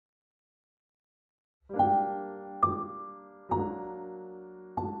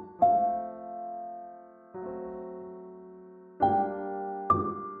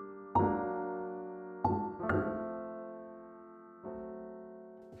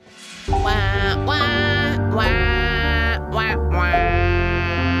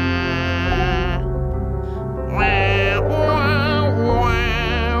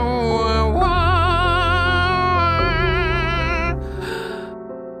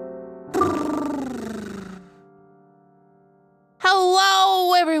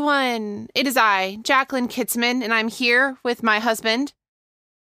everyone. It is I, Jacqueline Kitzman, and I'm here with my husband.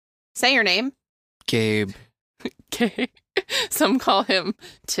 Say your name. Gabe. Okay. Some call him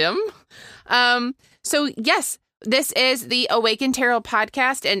Tim. So yes, this is the Awaken Tarot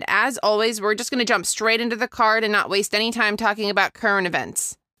podcast, and as always, we're just going to jump straight into the card and not waste any time talking about current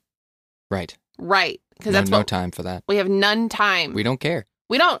events. Right. Right. Because No time for that. We have none time. We don't care.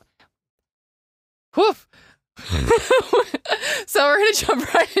 We don't. Woof. So we're going to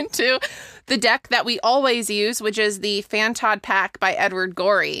jump right into the deck that we always use, which is the Fantod Pack by Edward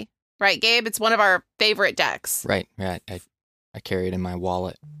Gorey. Right, Gabe? It's one of our favorite decks. Right. I carry it in my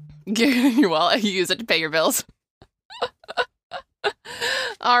wallet. Your wallet. You use it to pay your bills.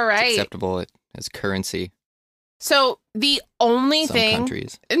 All right. It's acceptable as currency. So the only thing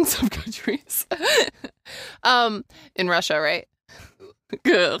countries. In some countries, in Russia, right?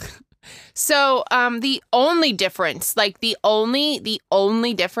 Good. So the only difference, the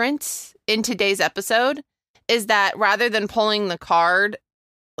only difference in today's episode is that rather than pulling the card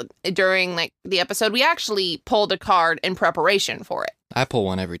during the episode, we actually pulled a card in preparation for it. I pull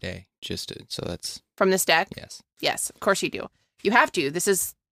one every day, so that's from this deck. Yes. Yes, of course you do. You have to.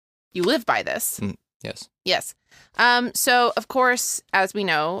 You live by this. Yes. Yes. So, of course, as we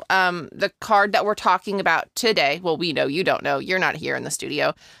know, the card that we're talking about today, well, we know, you don't know, you're not here in the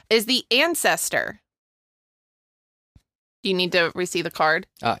studio, is the Ancestor. Do you need to receive the card?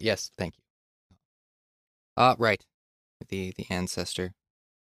 Yes, thank you. Right. The Ancestor,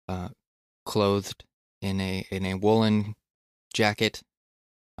 clothed in a woolen jacket,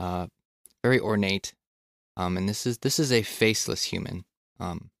 very ornate. And this is a faceless human.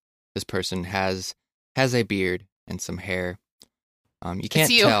 This person has a beard and some hair. You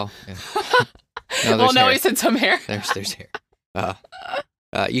can't tell. No, he said some hair. There's hair.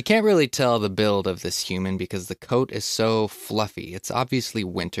 You can't really tell the build of this human because the coat is so fluffy. It's obviously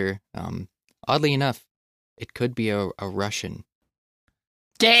winter. Oddly enough, it could be a Russian.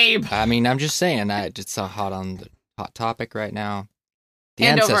 Gabe! I mean, I'm just saying. It's a hot topic right now. The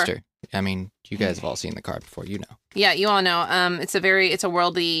Hand Ancestor. over. I mean, you guys have all seen the card before, you know. Yeah, you all know. It's a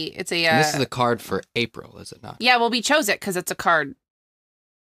worldly, and this is the card for April, is it not? Yeah, well, we chose it because it's a card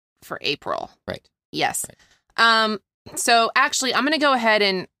for April. Right. Yes. Right. So actually, I'm going to go ahead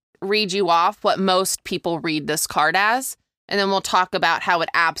and read you off what most people read this card as, and then we'll talk about how it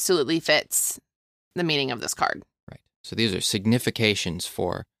absolutely fits the meaning of this card. Right. So these are significations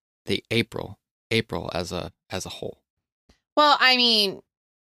for the April as a whole. Well, I mean,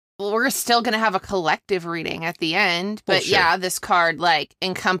 we're still going to have a collective reading at the end, but sure. Yeah, this card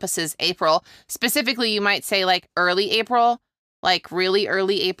encompasses April. Specifically, you might say early April, really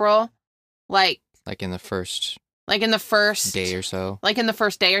early April, in the first day or so. In the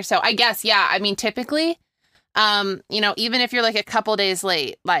first day or so. I guess, yeah. I mean, typically, even if you're a couple days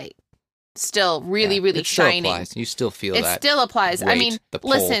late, still really, really shining. Still applies. You still feel that. It still applies. I mean,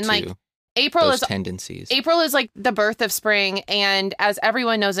 listen, April tendencies. April is the birth of spring, and as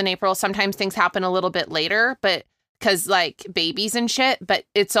everyone knows in April, sometimes things happen a little bit later, but because babies and shit, but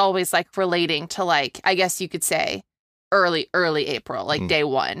it's always relating to I guess you could say early April, day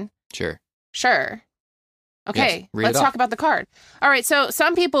one. Sure. Okay, yes, let's talk about the card. All right, so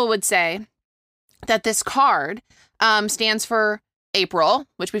some people would say that this card stands for April,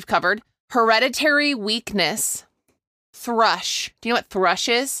 which we've covered, hereditary weakness, thrush. Do you know what thrush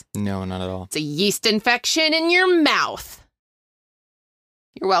is? No, not at all. It's a yeast infection in your mouth.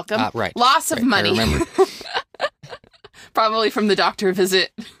 You're welcome. Right. Loss of money. I remember. Probably from the doctor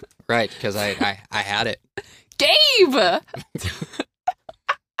visit. Right, because I had it. Gabe!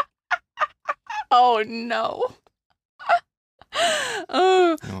 Oh, no.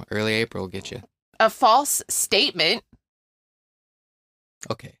 Oh. No, early April will get you. A false statement.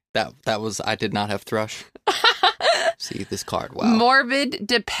 Okay, that was, I did not have thrush. See this card, wow. Morbid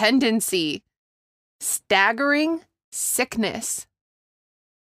dependency. Staggering sickness.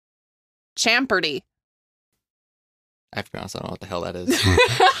 Champerty. I have to be honest, I don't know what the hell that is.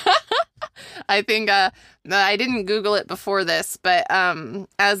 I think I didn't Google it before this, but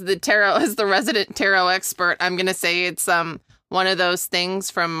as the resident tarot expert, I'm gonna say it's one of those things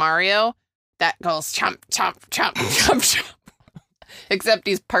from Mario that goes chomp chomp chomp chomp chomp. Except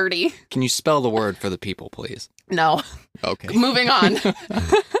he's purty. Can you spell the word for the people, please? No. Okay. Moving on.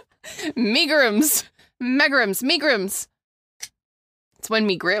 Megrims. It's when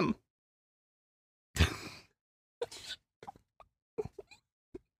me grim.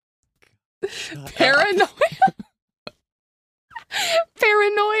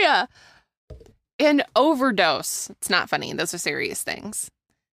 Paranoia and overdose. It's not funny. Those are serious things.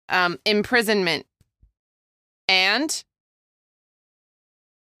 Imprisonment and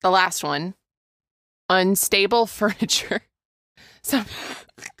the last one, unstable furniture. So,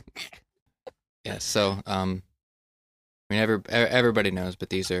 Yeah, so I mean everybody knows, but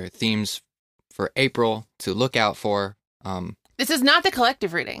these are themes for April to look out for. This is not the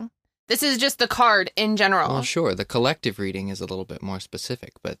collective reading. This is just the card in general. Well, sure, the collective reading is a little bit more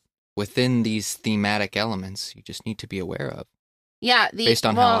specific, but within these thematic elements, you just need to be aware of. Yeah, based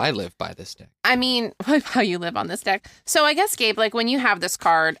on how I live by this deck. I mean, how you live on this deck. So I guess, Gabe, like when you have this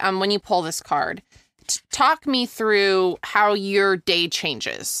card, when you pull this card, talk me through how your day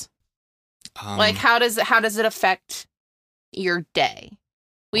changes. Like how does it affect your day?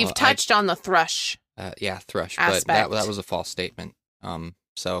 We've touched on the thrush. Thrush, aspect. But that was a false statement.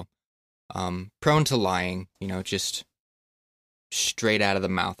 So prone to lying, just straight out of the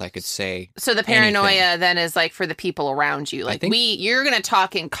mouth, I could say. So the paranoia then is like for the people around you. Like you're going to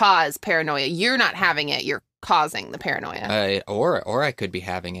talk and cause paranoia. You're not having it. You're causing the paranoia. Or I could be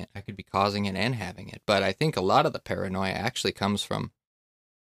having it. I could be causing it and having it. But I think a lot of the paranoia actually comes from,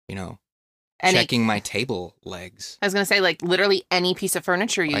 checking my table legs. I was going to say, like, literally any piece of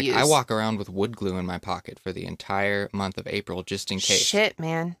furniture you use. I walk around with wood glue in my pocket for the entire month of April just in case. Shit,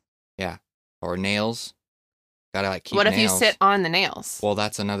 man. Yeah. Or nails. Gotta keep What nails. if you sit on the nails? Well,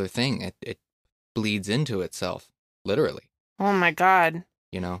 that's another thing. It bleeds into itself, literally. Oh my God.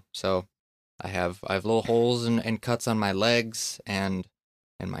 So I have little holes and cuts on my legs and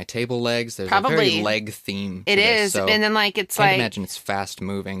my table legs. There's a very leg theme. It is, so and then it's I imagine it's fast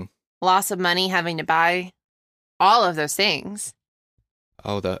moving. Loss of money, having to buy all of those things.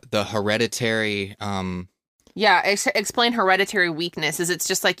 Oh, the hereditary. Yeah, explain hereditary weakness. Is it's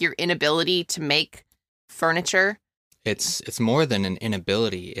just like your inability to make furniture? It's more than an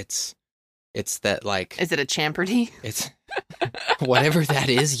inability. It's that Is it a champerty? It's whatever that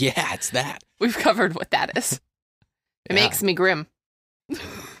is. Yeah, it's that. We've covered what that is. It makes me grim.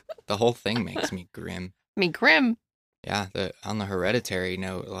 The whole thing makes me grim. Me grim. Yeah, on the hereditary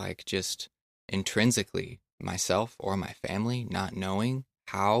note, just intrinsically, myself or my family not knowing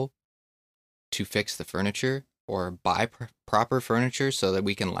how to fix the furniture or buy proper furniture so that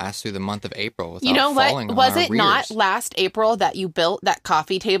we can last through the month of April without falling on was our it rears. Not last April that you built that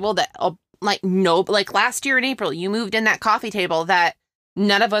coffee table that last year in April you moved in that coffee table that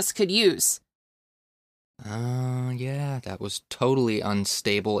none of us could use? Yeah, that was totally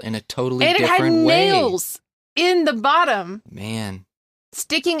unstable in a totally different way. It had nails in the bottom. Man.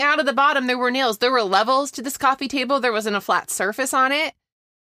 Sticking out of the bottom, there were nails. There were levels to this coffee table. There wasn't a flat surface on it.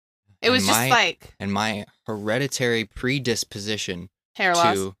 It was And my hereditary predisposition hair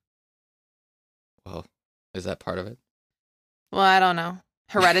loss. Well, is that part of it? Well, I don't know.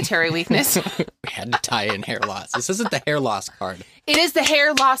 Hereditary weakness. We had to tie in hair loss. This isn't the hair loss card. It is the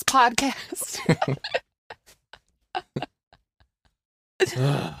hair loss podcast.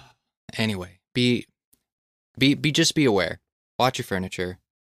 Anyway, be aware. Watch your furniture,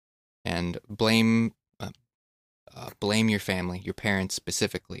 and blame your family, your parents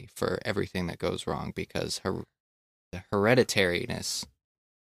specifically, for everything that goes wrong, because the hereditariness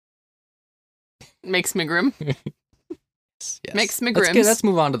makes me grim. Yes. Makes me grim. Let's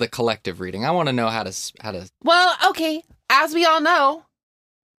move on to the collective reading. I want to know how to. Well, okay. As we all know,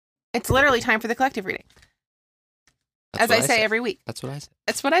 it's literally time for the collective reading. As I say every week. That's what I said.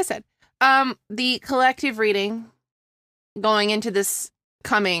 That's what I said. The collective reading going into this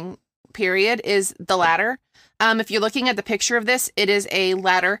coming period is the ladder. If you're looking at the picture of this, it is a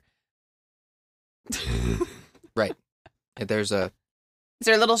ladder. Right. Is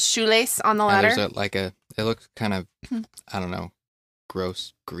there a little shoelace on the ladder? There's it looks kind of, I don't know,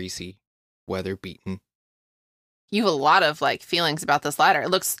 gross, greasy, weather beaten. You have a lot of feelings about this ladder. It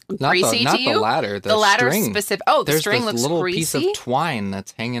looks greasy to you. Not the ladder. The ladder string. Specific. Oh, the string looks greasy. There's this little piece of twine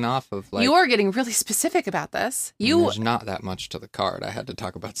that's hanging off of You are getting really specific about this. There's not that much to the card. I had to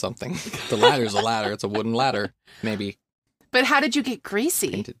talk about something. The ladder's a ladder. It's a wooden ladder, maybe. But how did you get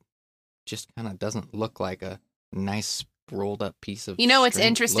greasy? It just kind of doesn't look like a nice rolled up piece of. What's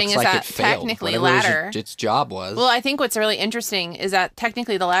interesting is that technically ladder. Its job was. Well, I think what's really interesting is that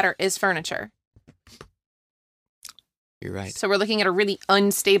technically the ladder is furniture. You're right. So we're looking at a really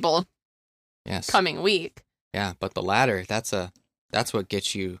unstable coming week. Yeah, but the ladder, that's what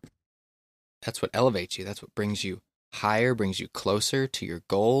gets you, that's what elevates you. That's what brings you higher, brings you closer to your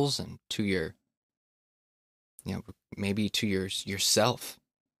goals and to your, maybe to yourself.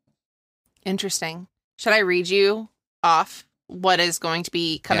 Interesting. Should I read you off what is going to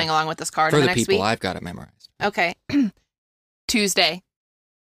be coming along with this card in the next week? For the people, I've got it memorized. Okay. Tuesday.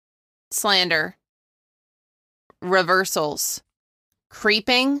 Slander. Reversals,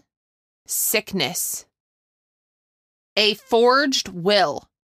 creeping, sickness, a forged will,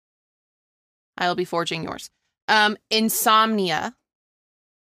 I will be forging yours. Insomnia.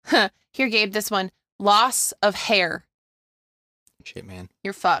 Here, Gabe, this one. Loss of hair. Shit, man.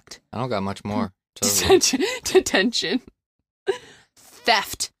 You're fucked. I don't got much more. Totally. Detention.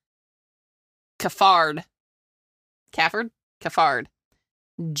 Theft. Cafard. Cafard.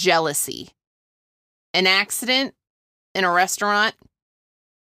 Jealousy. An accident in a restaurant.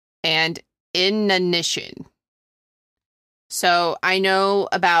 And inanition. So I know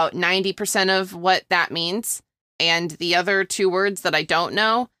about 90% of what that means. And the other two words that I don't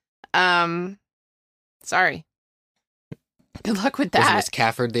know, sorry. Good luck with that. Was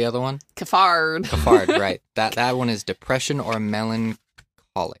Cafford the other one? Cafard. Cafard, right. That one is depression or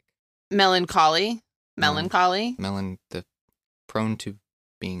melancholic. Melancholy. The prone to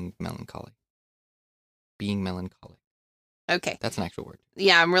being melancholy. Being melancholic. Okay. That's an actual word.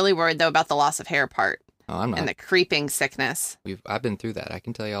 Yeah, I'm really worried, though, about the loss of hair part. Oh, I'm not. And the creeping sickness. I've been through that. I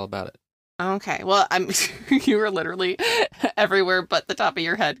can tell you all about it. Okay. Well, you were literally everywhere but the top of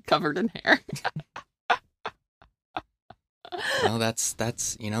your head covered in hair. No, that's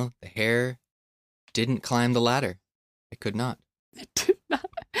the hair didn't climb the ladder. It could not. It did not.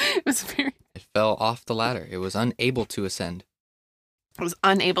 It was very... It fell off the ladder. It was unable to ascend. I was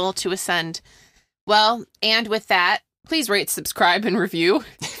unable to ascend. Well, and with that, please rate, subscribe, and review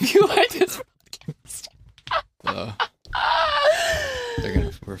if you like this podcast.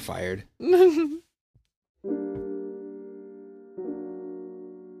 We're fired.